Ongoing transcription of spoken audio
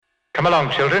Come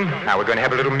along, children. Now we're going to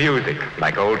have a little music,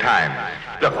 like old times.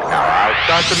 Look, now I'll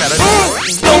start the melody.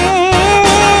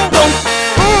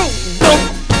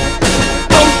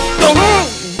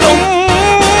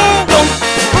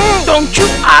 Don't you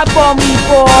eyeball me,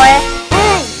 boy.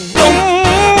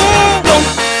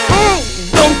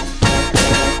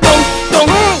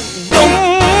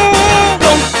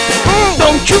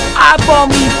 Don't you eyeball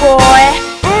me, boy.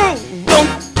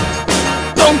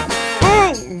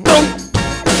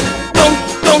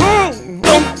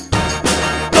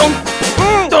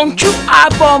 Don't you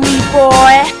eyeball me,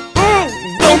 boy.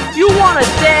 You wanna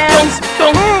dance?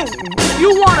 You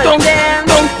wanna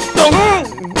dance?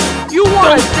 You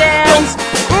wanna dance?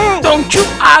 Don't you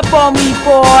eyeball me,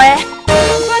 boy.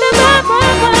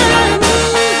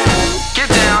 Get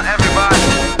down, everybody.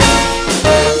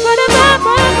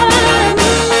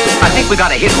 I think we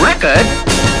got a hit record.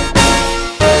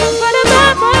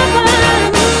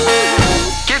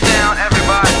 Get down,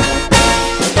 everybody.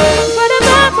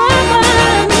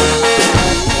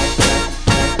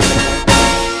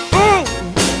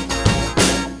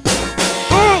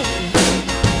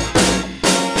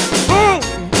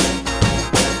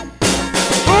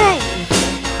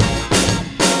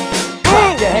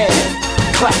 Clap your hands,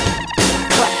 clap,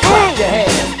 clap, clap your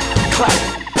hands, clap,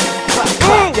 clap,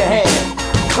 clap your hands,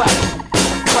 clap,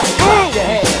 clap, clap your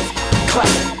hands,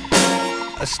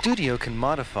 clap. A studio can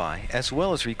modify as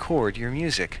well as record your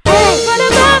music. Get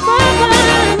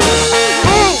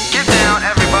down,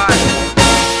 everybody.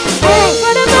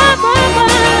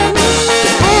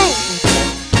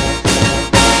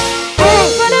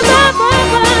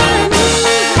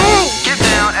 Get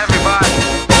down, everybody.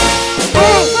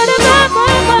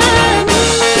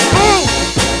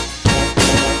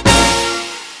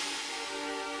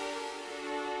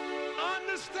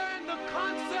 Understand the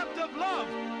concept of love.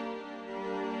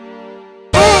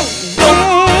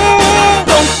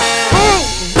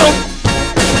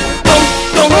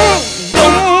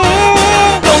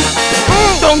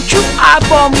 Don't you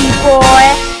eyeball me, boy.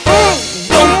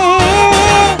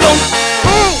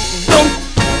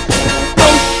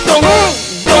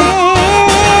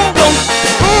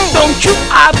 Don't you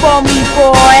eyeball me,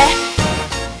 boy.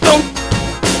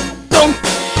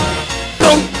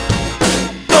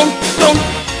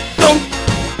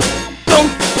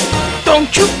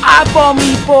 Don't you eyeball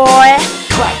me, boy.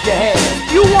 Clap your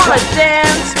hands, You wanna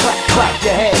dance? clap, clap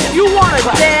your hands, You wanna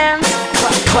clap, dance?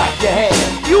 clap, clap your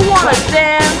hands, You wanna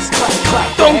dance? clap,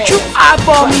 clap your Don't you hands.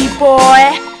 eyeball me,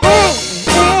 boy.